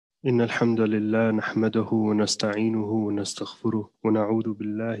إن الحمد لله نحمده ونستعينه ونستغفره ونعوذ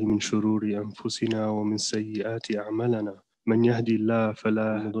بالله من شرور أنفسنا ومن سيئات أعمالنا من يهدي الله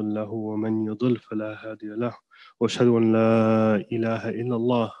فلا مضل له ومن يضل فلا هادي له وأشهد أن لا إله إلا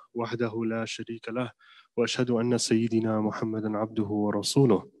الله وحده لا شريك له وأشهد أن سيدنا محمدا عبده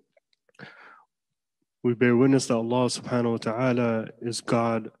ورسوله. We bear witness that Allah subhanahu wa ta'ala is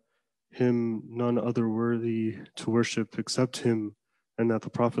God, Him none other worthy to worship except Him, and that the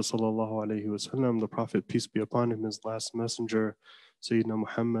Prophet sallallahu alaihi wasallam, the Prophet, peace be upon him, his last messenger, Sayyidina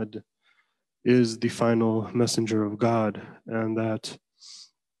Muhammad, is the final messenger of God, and that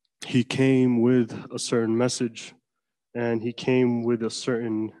he came with a certain message, and he came with a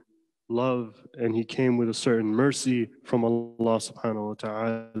certain love, and he came with a certain mercy from Allah subhanahu wa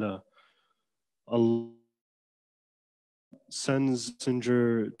ta'ala. Allah sends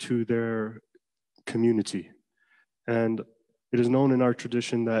messenger to their community, and it is known in our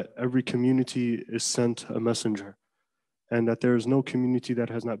tradition that every community is sent a messenger, and that there is no community that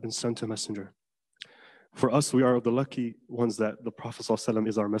has not been sent a messenger. For us, we are the lucky ones that the Prophet ﷺ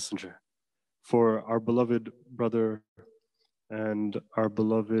is our messenger. For our beloved brother and our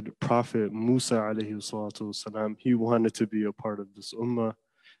beloved Prophet Musa alayhi salatu wasalam, he wanted to be a part of this ummah,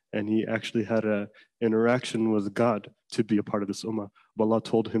 and he actually had an interaction with God to be a part of this ummah. But Allah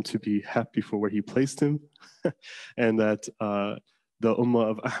told him to be happy for where he placed him, and that the ummah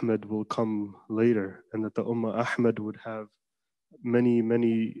of Ahmed will come later, and that the ummah Ahmed would have many,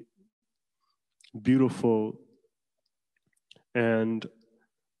 many beautiful and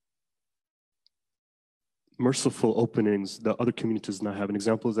merciful openings that other communities not have. An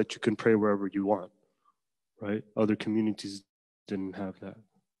example is that you can pray wherever you want, right? Other communities didn't have that.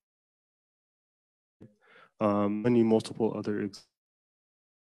 Many multiple other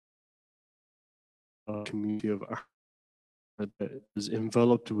community of Ahmed that is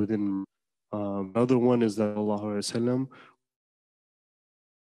enveloped within. Another one is that Allah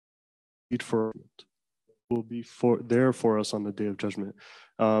will be there for us on the Day of Judgment.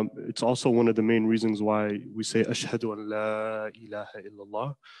 It's also one of the main reasons why we say Ashhadu an la ilaha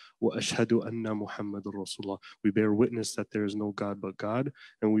illallah wa ashhadu anna Muhammadur Rasulullah. We bear witness that there is no God but God,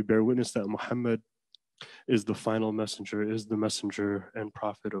 and we bear witness that Muhammad is the final messenger, is the messenger and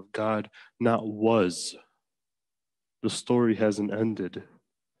prophet of God, not was. The story hasn't ended.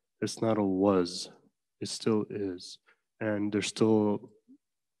 It's not a was. It still is. And there's still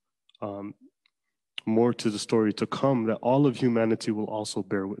more to the story to come that all of humanity will also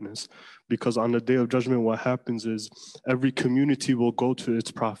bear witness. Because on the Day of Judgment, what happens is every community will go to its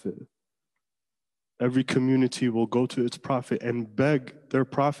prophet. Every community will go to its prophet and beg their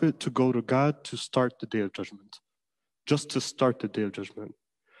prophet to go to God to start the Day of Judgment. Just to start the Day of Judgment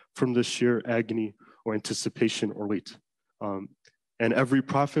from the sheer agony or anticipation or wait. And every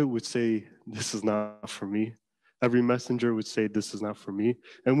prophet would say, this is not for me. Every messenger would say, this is not for me.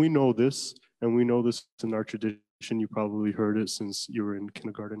 And we know this, and we know this in our tradition. You probably heard it since you were in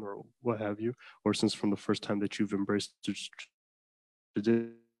kindergarten or what have you, or since from the first time that you've embraced the tradition.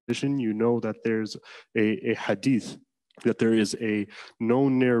 You know that there's a hadith, that there is a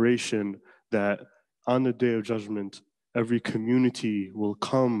known narration that on the Day of Judgment, every community will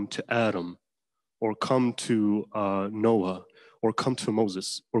come to Adam, or come to Noah, or come to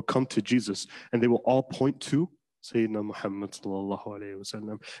Moses, or come to Jesus, and they will all point to Sayyidina Muhammad sallallahu alayhi wa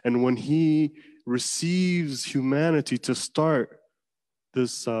sallam. And when he receives humanity to start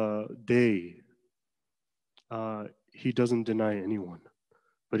this day, he doesn't deny anyone,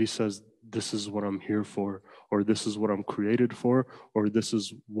 but he says, this is what I'm here for, or this is what I'm created for, or this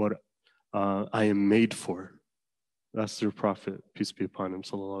is what I am made for. That's their prophet, peace be upon him,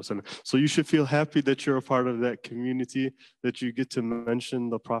 sallallahu alaihi wasallam. So you should feel happy that you're a part of that community, that you get to mention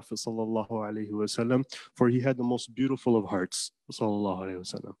the Prophet sallallahu alaihi wasallam, for he had the most beautiful of hearts, sallallahu alaihi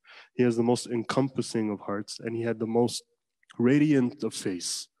wasallam. He has the most encompassing of hearts, and he had the most radiant of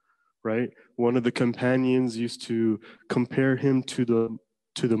face, right? One of the companions used to compare him to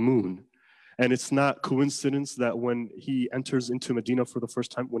the moon. And it's not coincidence that when he enters into Medina for the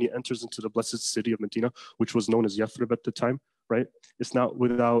first time, when he enters into the blessed city of Medina, which was known as Yathrib at the time, right? It's not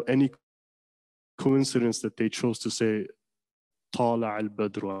without any coincidence that they chose to say, Tala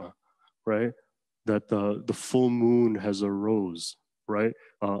al-Badra, right? That the full moon has arose, right?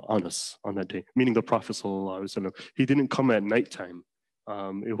 On us on that day, meaning the Prophet sallallahu alaihi wasallam. He didn't come at nighttime.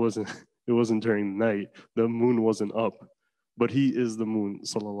 It wasn't during the night. The moon wasn't up. But he is the moon,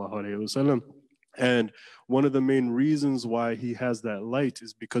 sallallahu alayhi wasallam. And one of the main reasons why he has that light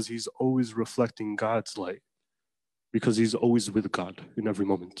is because he's always reflecting God's light, because he's always with God in every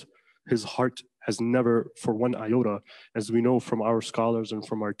moment. His heart has never, for one iota, as we know from our scholars and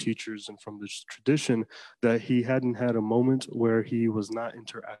from our teachers and from this tradition, that he hadn't had a moment where he was not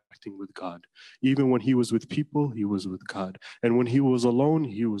interacting with God. Even when he was with people, he was with God. And when he was alone,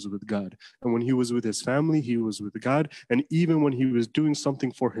 he was with God. And when he was with his family, he was with God. And even when he was doing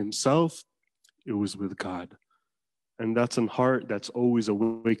something for himself, it was with God. And that's a heart that's always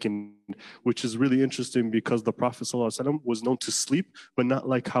awakened, which is really interesting because the Prophet ﷺ was known to sleep, but not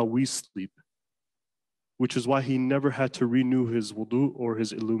like how we sleep, which is why he never had to renew his wudu or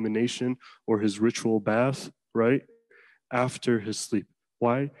his illumination or his ritual bath, right, after his sleep.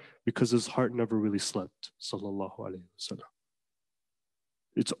 Why? Because his heart never really slept, sallallahu alayhi wasallam.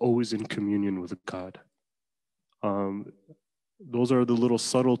 It's always in communion with God. Those are the little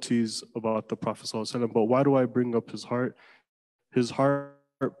subtleties about the Prophet ﷺ. But why do I bring up his heart? His heart,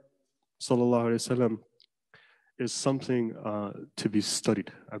 sallallahu alayhi wasallam, is something to be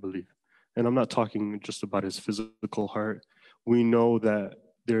studied, I believe. And I'm not talking just about his physical heart. We know that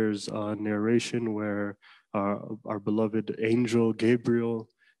there's a narration where our beloved angel Gabriel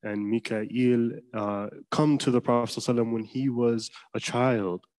and Mikael come to the Prophet ﷺ when he was a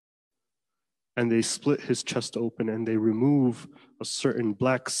child. And they split his chest open and they remove a certain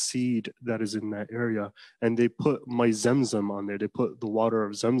black seed that is in that area. And they put my Zamzam on there. They put the water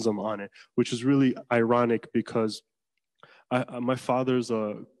of Zamzam on it, which is really ironic because my father's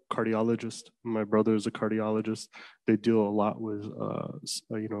a cardiologist. My brother is a cardiologist. They deal a lot with,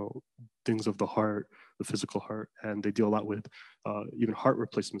 things of the heart, the physical heart, and they deal a lot with even heart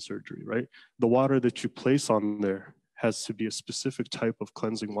replacement surgery, right? The water that you place on there has to be a specific type of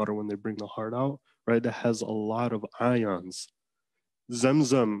cleansing water when they bring the heart out, right? That has a lot of ions.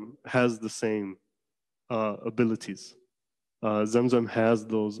 Zamzam has the same abilities. Zamzam has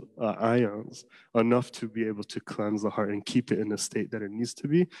those ions enough to be able to cleanse the heart and keep it in a state that it needs to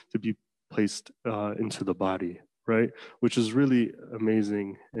be placed into the body, right? Which is really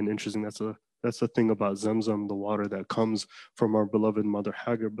amazing and interesting. That's the thing about Zamzam, the water that comes from our beloved mother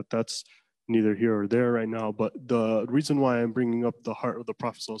Hagar, but that's neither here or there right now. But the reason why I'm bringing up the heart of the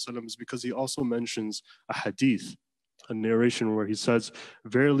Prophet ﷺ is because he also mentions a hadith, a narration where he says,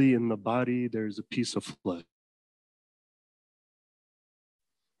 verily in the body there is a piece of flesh.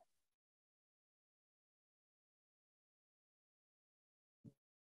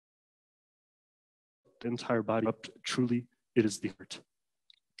 The entire body, truly it is the heart.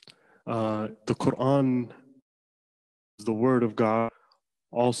 The Quran, the word of God,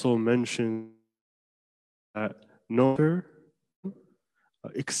 also mentions that no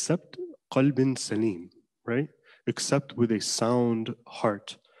except qalbin salim, right? Except with a sound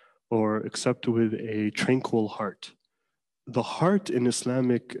heart or except with a tranquil heart. The heart in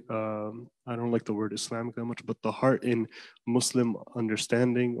Islamic, I don't like the word Islamic that much, but the heart in Muslim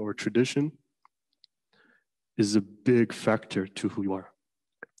understanding or tradition is a big factor to who you are,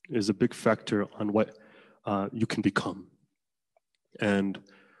 is a big factor on what you can become. And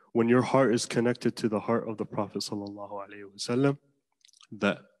when your heart is connected to the heart of the Prophet sallallahu alaihi wasallam,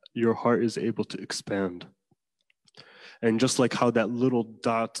 that your heart is able to expand. And just like how that little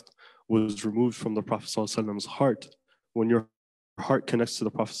dot was removed from the Prophet sallallahu alaihi wasallam's heart, when your heart connects to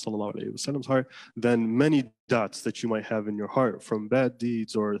the Prophet sallallahu alaihi wasallam's heart, then many dots that you might have in your heart from bad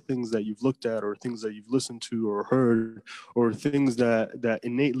deeds or things that you've looked at or things that you've listened to or heard or things that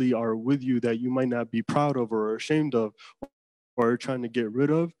innately are with you that you might not be proud of or ashamed of or trying to get rid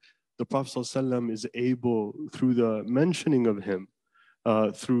of, the Prophet ﷺ is able, through the mentioning of him,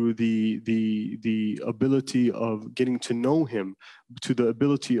 through the ability of getting to know him, to the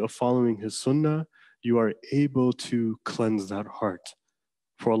ability of following his sunnah, you are able to cleanse that heart.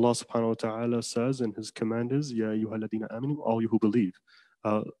 For Allah subhanahu wa ta'ala says in his command is, Ya ayyuhalladhina amanu, all you who believe,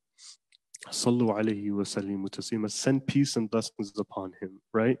 Sallu alayhi wa sallimu taslima, send peace and blessings upon him,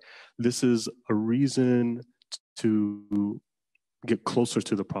 right? This is a reason to get closer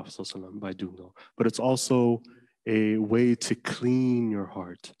to the Prophet ﷺ by doing so. But it's also a way to clean your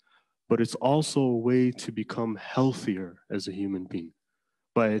heart. But it's also a way to become healthier as a human being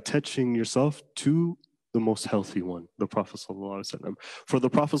by attaching yourself to the most healthy one, the Prophet ﷺ. For the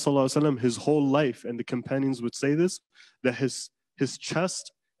Prophet ﷺ, his whole life, and the companions would say this, that his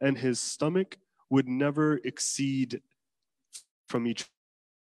chest and his stomach would never exceed from each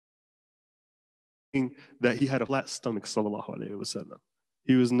that he had a flat stomach, sallallahu alaihi wasallam.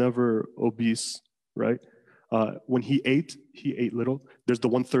 He was never obese, right? When he ate little. There's the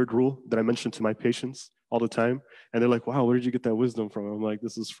 1/3 rule that I mention to my patients all the time. And they're like, wow, where did you get that wisdom from? I'm like,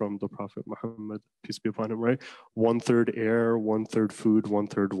 this is from the Prophet Muhammad, peace be upon him, right? 1/3 air, 1/3 food,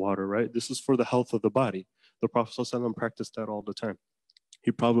 1/3 water, right? This is for the health of the body. The Prophet ﷺ practiced that all the time.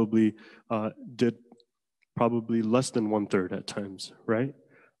 He probably did probably less than 1/3 at times, right?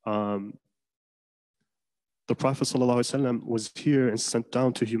 Um, the Prophet ﷺ was here and sent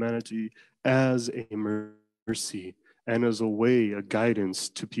down to humanity as a mercy and as a way, a guidance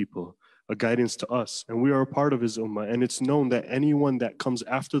to people, a guidance to us. And we are a part of his ummah. And it's known that anyone that comes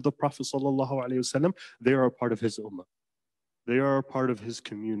after the Prophet ﷺ, they are a part of his ummah. They are a part of his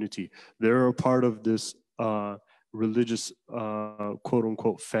community. They're a part of this religious quote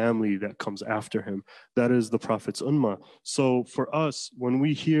unquote family that comes after him. That is the Prophet's ummah. So for us, when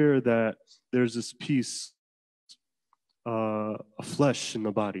we hear that there's this piece, a flesh in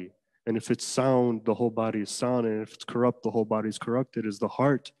the body, and if it's sound, the whole body is sound, and if it's corrupt, the whole body is corrupted, is the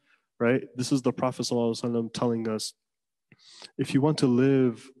heart, right? This is the Prophet ﷺ telling us, if you want to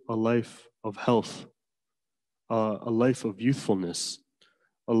live a life of health, a life of youthfulness,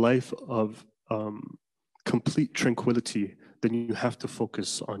 a life of complete tranquility, then you have to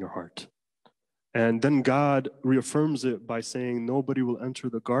focus on your heart. And then God reaffirms it by saying, nobody will enter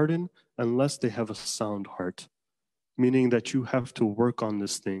the garden unless they have a sound heart, meaning that you have to work on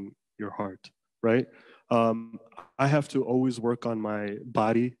this thing, your heart, right? I have to always work on my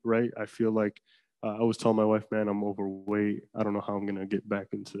body, right? I feel like I always tell my wife, man, I'm overweight. I don't know how I'm gonna get back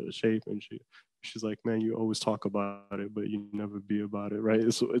into shape. And she's like, man, you always talk about it, but you never be about it,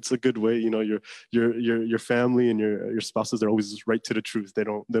 right? So it's a good way, you know, your family and your spouses, they're always just right to the truth. They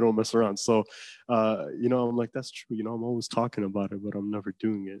don't mess around. So you know, I'm like, that's true. You know, I'm always talking about it, but I'm never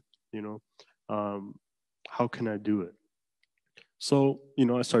doing it, you know. How can I do it? So, you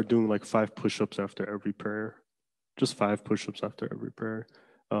know, I started doing like 5 push-ups after every prayer, just 5 push-ups after every prayer,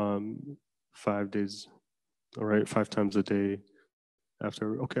 5 days, all right, 5 times a day.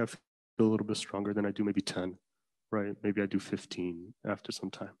 After, okay, I feel a little bit stronger, then I do maybe 10, right? Maybe I do 15 after some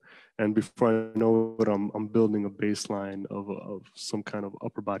time. And before I know it, I'm building a baseline of some kind of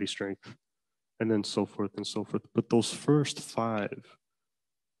upper body strength, and then so forth and so forth. But those first 5,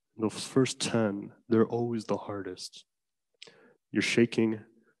 those first 10, they're always the hardest. You're shaking,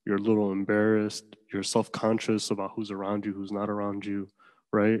 you're a little embarrassed, you're self-conscious about who's around you, who's not around you,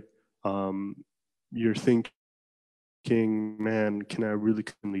 right? You're thinking, man, can I really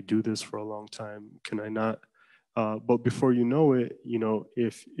do this for a long time? Can I not? But before you know it, you know,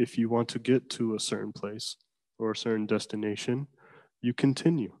 if you want to get to a certain place or a certain destination, you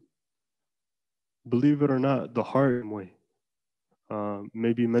continue. Believe it or not, the hard way.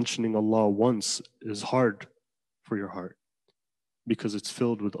 Maybe mentioning Allah once is hard for your heart, because it's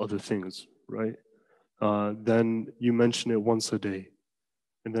filled with other things, right? Then you mention it once a day.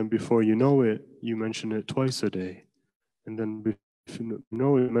 And then before you know it, you mention it twice a day. And then before you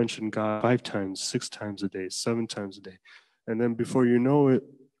know it, you mention God 5 times, 6 times a day, 7 times a day. And then before you know it,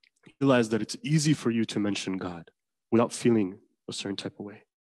 you realize that it's easy for you to mention God without feeling a certain type of way.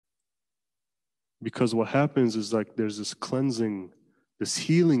 Because what happens is like there's this cleansing, this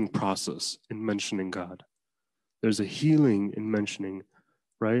healing process in mentioning God. There's a healing in mentioning,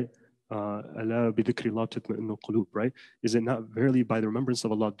 right? Right? Is it not verily by the remembrance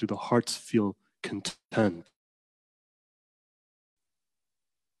of Allah do the hearts feel content?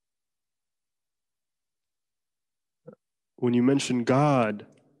 When you mention God,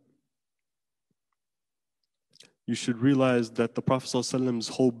 you should realize that the Prophet ﷺ's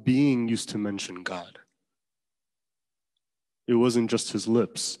whole being used to mention God. It wasn't just his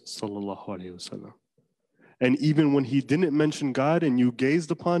lips, sallallahu alaihi wasallam. And even when he didn't mention God and you gazed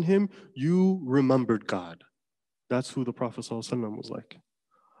upon him, you remembered God. That's who the Prophet ﷺ was like.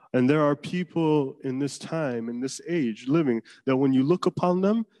 And there are people in this time, in this age, living, that when you look upon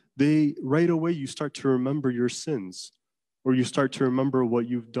them, they right away you start to remember your sins, or you start to remember what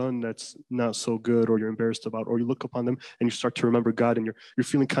you've done that's not so good, or you're embarrassed about, or you look upon them and you start to remember God, and you're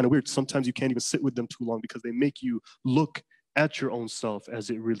feeling kind of weird. Sometimes you can't even sit with them too long because they make you look at your own self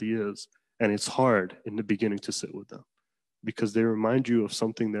as it really is. And it's hard in the beginning to sit with them, because they remind you of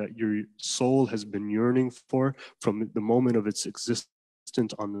something that your soul has been yearning for from the moment of its existence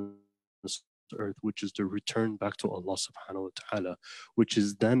on this earth, which is to return back to Allah subhanahu wa ta'ala, which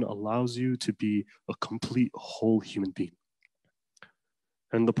is then allows you to be a complete whole human being.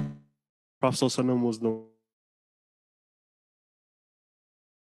 And the Prophet ﷺ was the,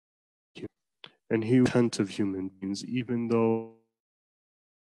 and he was attentive human beings, even though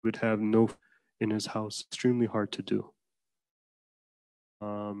he would have no in his house, extremely hard to do.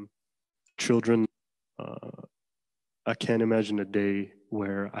 Children, I can't imagine a day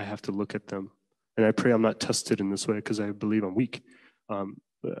where I have to look at them, and I pray I'm not tested in this way because I believe I'm weak,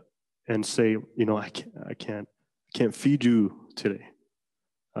 and say, you know, I can't feed you today.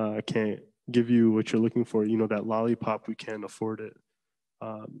 I can't give you what you're looking for. You know, that lollipop, we can't afford it.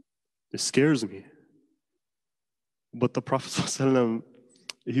 it scares me. But the Prophet ﷺ,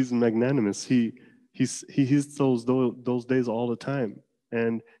 he's magnanimous. He hits those days all the time,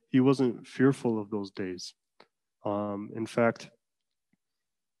 and he wasn't fearful of those days. In fact,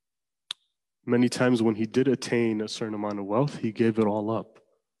 many times when he did attain a certain amount of wealth, he gave it all up,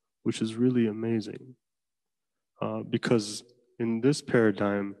 which is really amazing. Because in this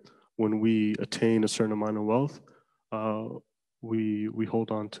paradigm, when we attain a certain amount of wealth, we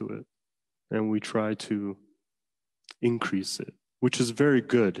hold on to it and we try to increase it, which is very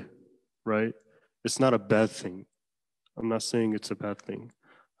good, right? It's not a bad thing. I'm not saying it's a bad thing.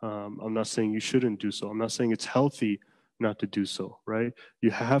 I'm not saying you shouldn't do so. I'm not saying it's healthy not to do so, right?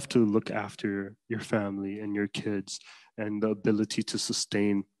 You have to look after your family and your kids and the ability to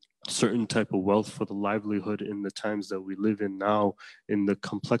sustain certain type of wealth for the livelihood in the times that we live in now, in the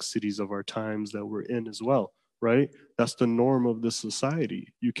complexities of our times that we're in as well, right? That's the norm of this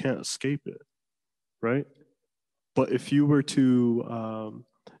society. You can't escape it, right? But if you were to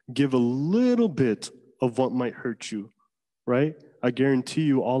give a little bit of what might hurt you, right? I guarantee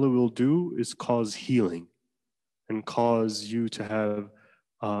you all it will do is cause healing and cause you to have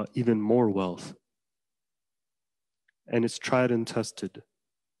even more wealth. And it's tried and tested.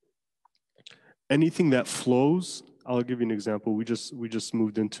 Anything that flows, I'll give you an example. We just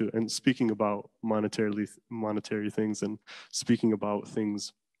moved into, and speaking about monetary things and speaking about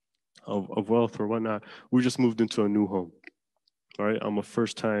things of wealth or whatnot, we just moved into a new home. All right, I'm a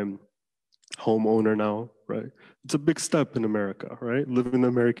first-time homeowner now, right? It's a big step in America, right? Living the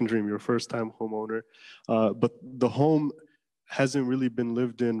American dream, you're a first-time homeowner. But the home hasn't really been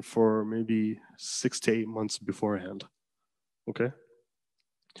lived in for maybe 6 to 8 months beforehand, okay?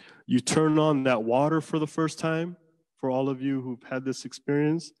 You turn on that water for the first time, for all of you who've had this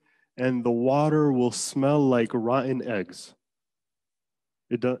experience, and the water will smell like rotten eggs.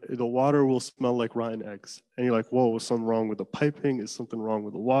 The water will smell like rotten eggs. And you're like, whoa, is something wrong with the piping? Is something wrong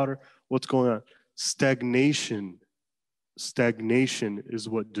with the water? What's going on? Stagnation is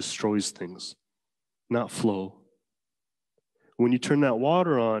what destroys things, not flow. When you turn that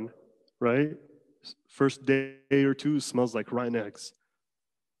water on, right, first day or two, it smells like rotten eggs.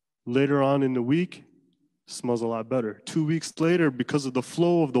 Later on in the week, it smells a lot better. 2 weeks later, because of the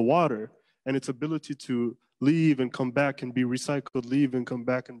flow of the water and its ability to leave and come back and be recycled, leave and come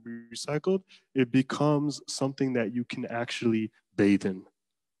back and be recycled, it becomes something that you can actually bathe in,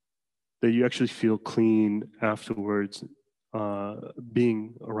 that you actually feel clean afterwards,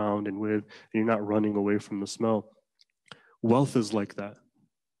 being around and with, and you're not running away from the smell. Wealth is like that.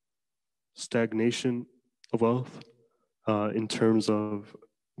 Stagnation of wealth in terms of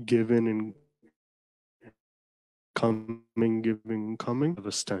giving and coming, giving and coming, of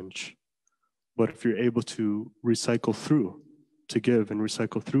a stench. But if you're able to recycle through, to give and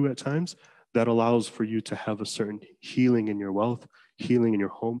recycle through at times, that allows for you to have a certain healing in your wealth, healing in your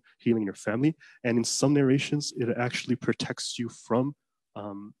home, healing in your family. And in some narrations, it actually protects you from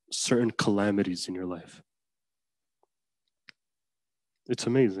certain calamities in your life. It's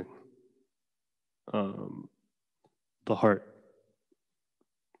amazing. The heart.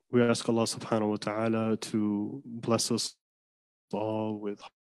 We ask Allah subhanahu wa ta'ala to bless us all with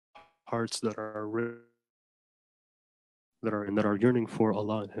hearts that are yearning for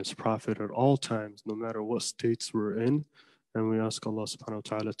Allah and His Prophet at all times, no matter what states we're in. And we ask Allah subhanahu wa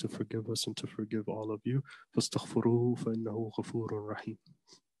ta'ala to forgive us and to forgive all of you. فَاسْتَغْفِرُوهُ فَإِنَّهُ غَفُورٌ رَحِيمٌ.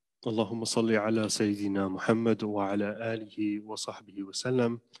 اللهم صل على سيدنا محمد وعلى آله وصحبه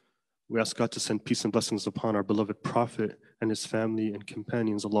وسلم. We ask God to send peace and blessings upon our beloved Prophet and his family and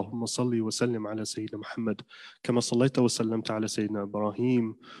companions. اللهم صل وسلم على سيدنا محمد كما صليت وسلمت على سيدنا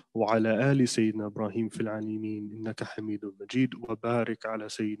إبراهيم وعلى آل سيدنا إبراهيم في العالمين إنك حميد مجيد وبارك على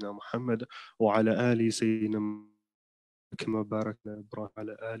سيدنا محمد وعلى آل سيدنا كما باركنا إبراهيم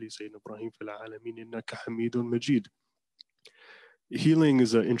على آل سيدنا إبراهيم في العالمين إنك حميد مجيد. Healing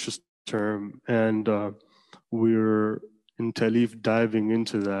is an interesting term, and we're in Talif diving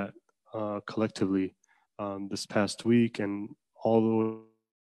into that collectively this past week and all the way to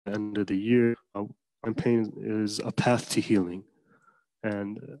the end of the year. Campaign is a path to healing,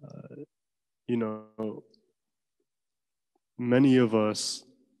 and many of us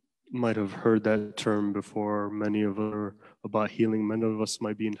might have heard that term before. Many of us are about healing. Many of us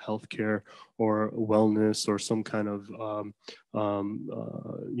might be in healthcare or wellness or some kind of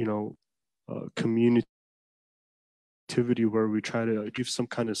community activity where we try to achieve some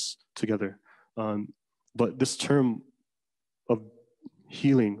kind of together. But this term of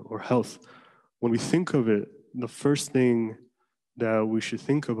healing or health, when we think of it, the first thing that we should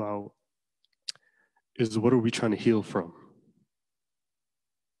think about is, what are we trying to heal from?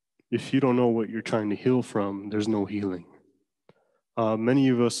 If you don't know what you're trying to heal from, there's no healing. Many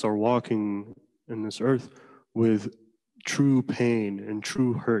of us are walking in this earth with true pain and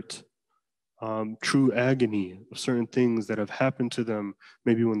true hurt, true agony of certain things that have happened to them,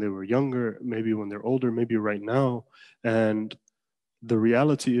 maybe when they were younger, maybe when they're older, maybe right now. And the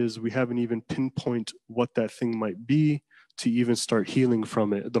reality is we haven't even pinpoint what that thing might be to even start healing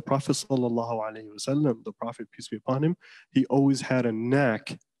from it. The Prophet ﷺ, the Prophet, peace be upon him, he always had a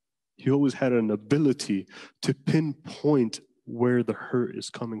knack, he always had an ability to pinpoint where the hurt is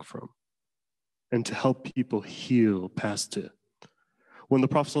coming from and to help people heal past it. When the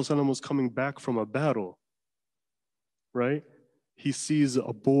Prophet ﷺ was coming back from a battle, right, he sees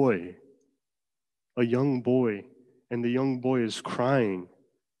a boy, a young boy, and the young boy is crying.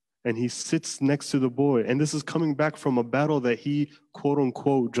 And he sits next to the boy. And this is coming back from a battle that he, quote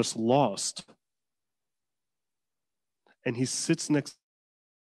unquote, just lost. And he sits next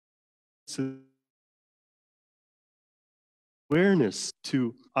to awareness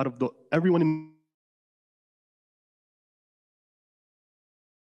to, out of everyone in,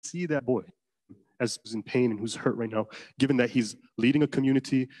 see that boy as who's in pain and who's hurt right now, given that he's leading a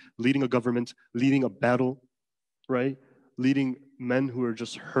community, leading a government, leading a battle, right? Leading men who are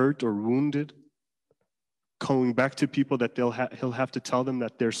just hurt or wounded, going back to people that he'll have to tell them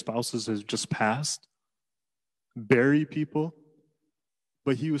that their spouses has just passed, bury people.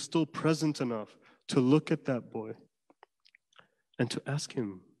 But he was still present enough to look at that boy and to ask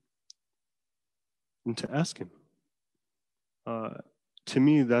him. To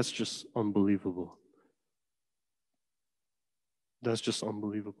me, that's just unbelievable. That's just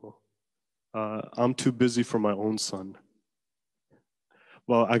unbelievable. I'm too busy for my own son.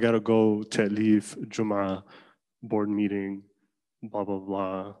 Well, I gotta go to leave Jum'ah, board meeting, blah, blah,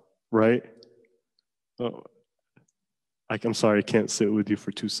 blah, right? Oh, I'm sorry, I can't sit with you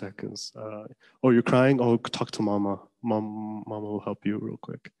for 2 seconds. Oh, you're crying? Oh, talk to mama. Mama will help you real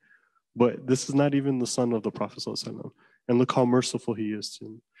quick. But this is not even the son of the Prophet ﷺ. And look how merciful he is to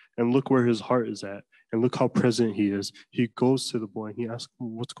him. And look where his heart is at. And look how present he is. He goes to the boy and he asks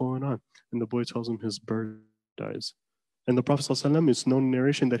him, what's going on? And the boy tells him his bird dies. And the Prophet ﷺ, it's known in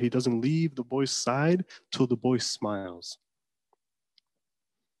narration that he doesn't leave the boy's side till the boy smiles.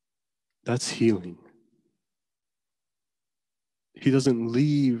 That's healing. He doesn't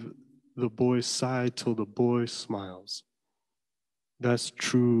leave the boy's side till the boy smiles. That's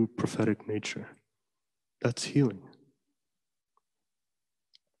true prophetic nature. That's healing.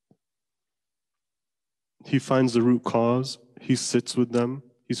 He finds the root cause. He sits with them.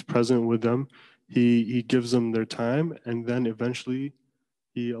 He's present with them. He gives them their time, and then eventually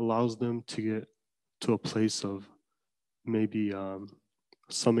he allows them to get to a place of maybe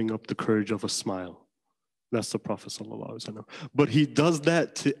summing up the courage of a smile. That's the Prophet ﷺ. But he does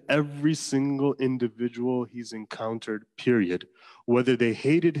that to every single individual he's encountered, period. Whether they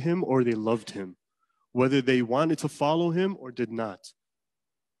hated him or they loved him. Whether they wanted to follow him or did not.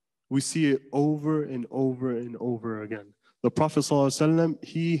 We see it over and over and over again. The Prophet ﷺ,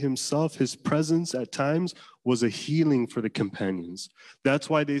 he himself, his presence at times was a healing for the companions. That's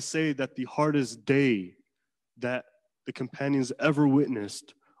why they say that the hardest day that the companions ever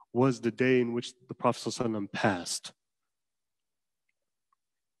witnessed was the day in which the Prophet ﷺ passed.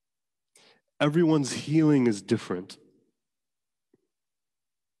 Everyone's healing is different.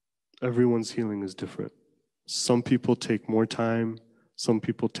 Everyone's healing is different. Some people take more time. Some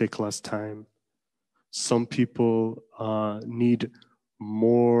people take less time. Some people need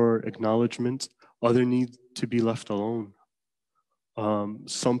more acknowledgement. Others need to be left alone.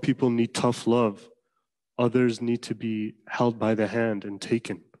 Some people need tough love. Others need to be held by the hand and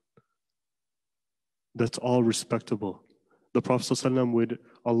taken. That's all respectable. The Prophet ﷺ would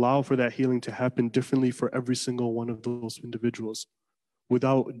allow for that healing to happen differently for every single one of those individuals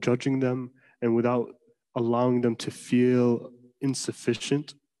without judging them and without allowing them to feel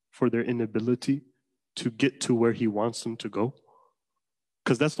insufficient for their inability to get to where he wants them to go.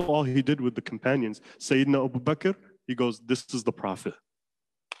 Because that's all he did with the companions. Sayyidina Abu Bakr, he goes, this is the Prophet.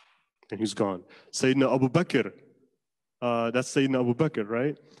 And he's gone. Sayyidina Abu Bakr, that's Sayyidina Abu Bakr,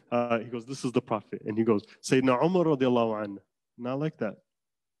 right? He goes, this is the Prophet. And he goes, Sayyidina Umar radiallahu anhu. Not like that.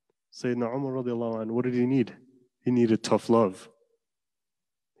 Sayyidina Umar radiallahu anhu, what did he need? He needed tough love.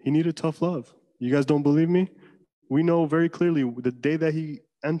 He needed tough love. You guys don't believe me? We know very clearly the day that he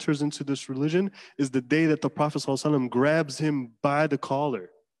enters into this religion is the day that the Prophet ﷺ grabs him by the collar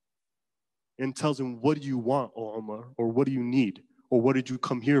and tells him, what do you want, O Umar? Or what do you need? Or what did you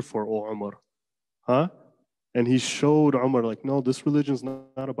come here for, O Umar? Huh? And he showed Umar like, no, this religion is not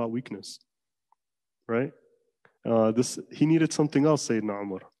about weakness, right? He needed something else, Sayyidina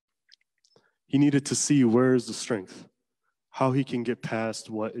Umar. He needed to see where is the strength, how he can get past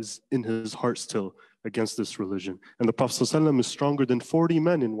what is in his heart still against this religion. And the Prophet ﷺ is stronger than 40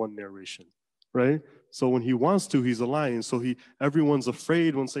 men in one narration, right? So when he wants to, he's a lion. So everyone's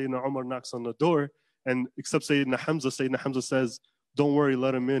afraid when Sayyidina Umar knocks on the door, and except Sayyidina Hamza says, don't worry,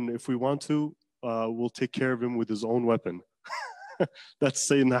 let him in. If we want to, we'll take care of him with his own weapon. That's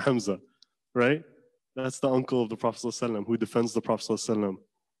Sayyidina Hamza, right? That's the uncle of the Prophet ﷺ who defends the Prophet ﷺ.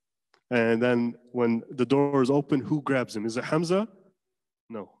 And then when the door is open, who grabs him? Is it Hamza?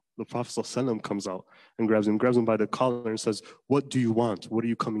 No. The Prophet ﷺ comes out and grabs him by the collar and says, what do you want? What are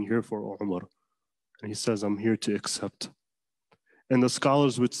you coming here for, O Umar? And he says, I'm here to accept. And the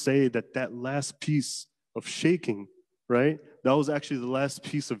scholars would say that last piece of shaking, right? That was actually the last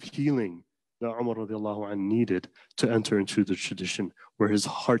piece of healing that Umar radiallahu anh needed to enter into the tradition where his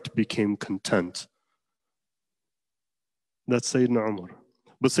heart became content. That's Sayyidina Umar.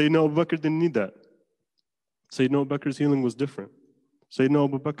 But Sayyidina Abu Bakr didn't need that. Sayyidina Abu Bakr's healing was different. Sayyidina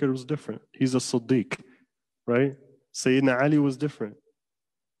Abu Bakr was different. He's a Siddiq, right? Sayyidina Ali was different.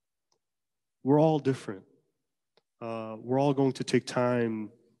 We're all different. We're all going to take time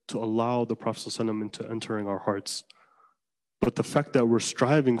to allow the Prophet ﷺ into entering our hearts. But the fact that we're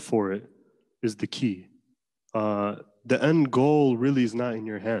striving for it is the key. The end goal really is not in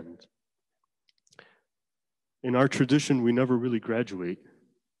your hand. In our tradition, we never really graduate.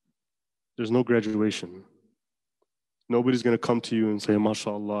 There's no graduation. Nobody's going to come to you and say,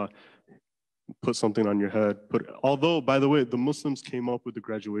 MashaAllah, put something on your head. Although, by the way, the Muslims came up with the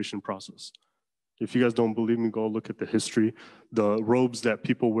graduation process. If you guys don't believe me, go look at the history. The robes that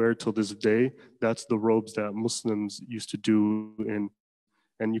people wear till this day, that's the robes that Muslims used to do.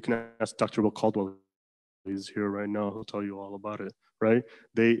 And you can ask Dr. Will Caldwell, he's here right now, he'll tell you all about it, right?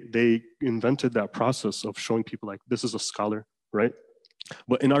 They invented that process of showing people like, this is a scholar, right?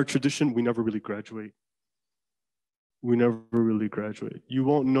 But in our tradition, we never really graduate. We never really graduate. You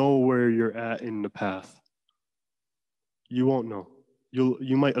won't know where you're at in the path. You won't know. You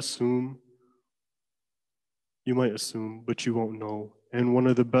might assume, but you won't know. And one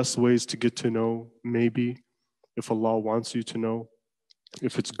of the best ways to get to know, maybe, if Allah wants you to know,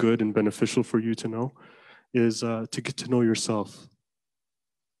 if it's good and beneficial for you to know, is to get to know yourself.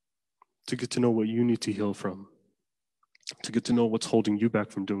 To get to know what you need to heal from. To get to know what's holding you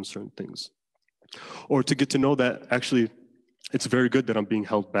back from doing certain things. Or to get to know that actually it's very good that I'm being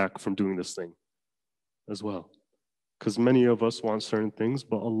held back from doing this thing as well. Because many of us want certain things,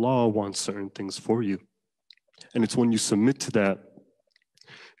 but Allah wants certain things for you. And it's when you submit to that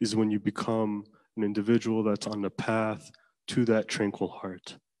is when you become an individual that's on the path to that tranquil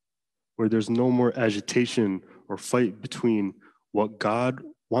heart, where there's no more agitation or fight between what God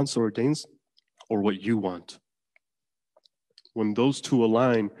wants or ordains or what you want. When those two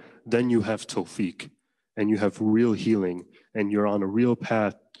align, then you have tawfiq and you have real healing and you're on a real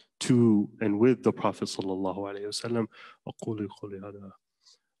path to and with the Prophet sallallahu alaihi wasallam.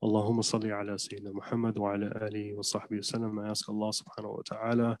 Allahumma salli ala Sayyidina Muhammad wa ala alihi wa sahbihi wasallam. I ask Allah subhanahu wa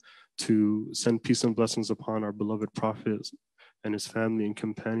ta'ala to send peace and blessings upon our beloved Prophet and his family and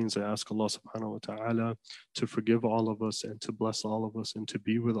companions. I ask Allah subhanahu wa ta'ala to forgive all of us and to bless all of us and to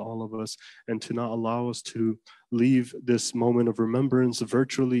be with all of us and to not allow us to leave this moment of remembrance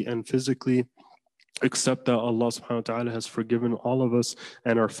virtually and physically, except that Allah subhanahu wa ta'ala has forgiven all of us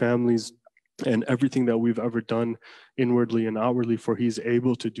and our families and everything that we've ever done inwardly and outwardly, for He is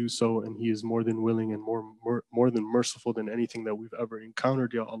able to do so, and He is more than willing and more than merciful than anything that we've ever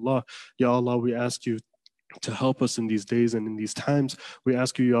encountered. Ya Allah, Ya Allah, we ask you to help us in these days and in these times. We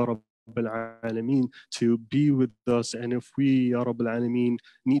ask you, Ya Rabbil Alameen, to be with us. And if we, Ya Rabbil Alameen,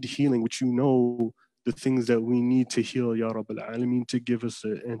 need healing, which you know the things that we need to heal, Ya Rabbil Alameen, to give us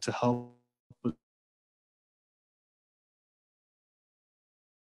it and to help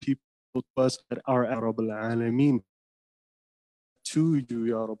people to us that are Ya Rabbil Alameen to you,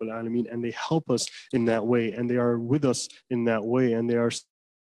 Ya Rabbil Alameen, and they help us in that way, and they are with us in that way, and they are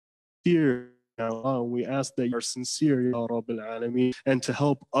here. We ask that you are sincere, Ya Rabbil Alameen, and to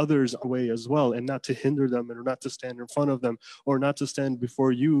help others away as well, and not to hinder them, and not to stand in front of them, or not to stand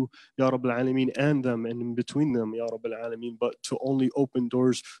before you, Ya Rabbil Alameen, and them, and in between them, Ya Rabbil Alameen, but to only open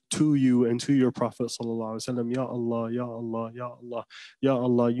doors to you and to your Prophet Sallallahu Alaihi Wasallam. Ya Allah, Ya Allah, Ya Allah, Ya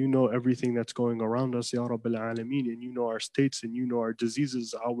Allah, you know everything that's going around us, Ya Rabbil Alameen, and you know our states, and you know our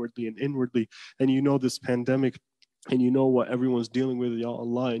diseases outwardly and inwardly, and you know this pandemic and you know what everyone's dealing with, Ya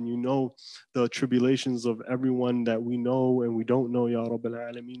Allah, and you know the tribulations of everyone that we know and we don't know, Ya Rabbil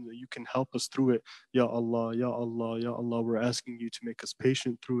Alameen, that you can help us through it, Ya Allah, Ya Allah, Ya Allah. We're asking you to make us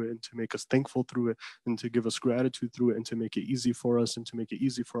patient through it and to make us thankful through it and to give us gratitude through it and to make it easy for us and to make it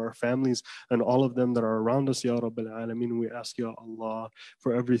easy for our families and all of them that are around us, Ya Rabbil Alameen. We ask, Ya Allah,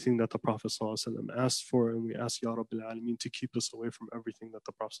 for everything that the Prophet ﷺ asked for, and we ask, Ya Rabbil Alameen, to keep us away from everything that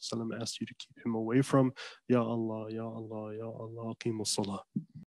the Prophet ﷺ asked you to keep him away from. Ya Allah, Ya Allah, Ya Allah, Qimus Salah.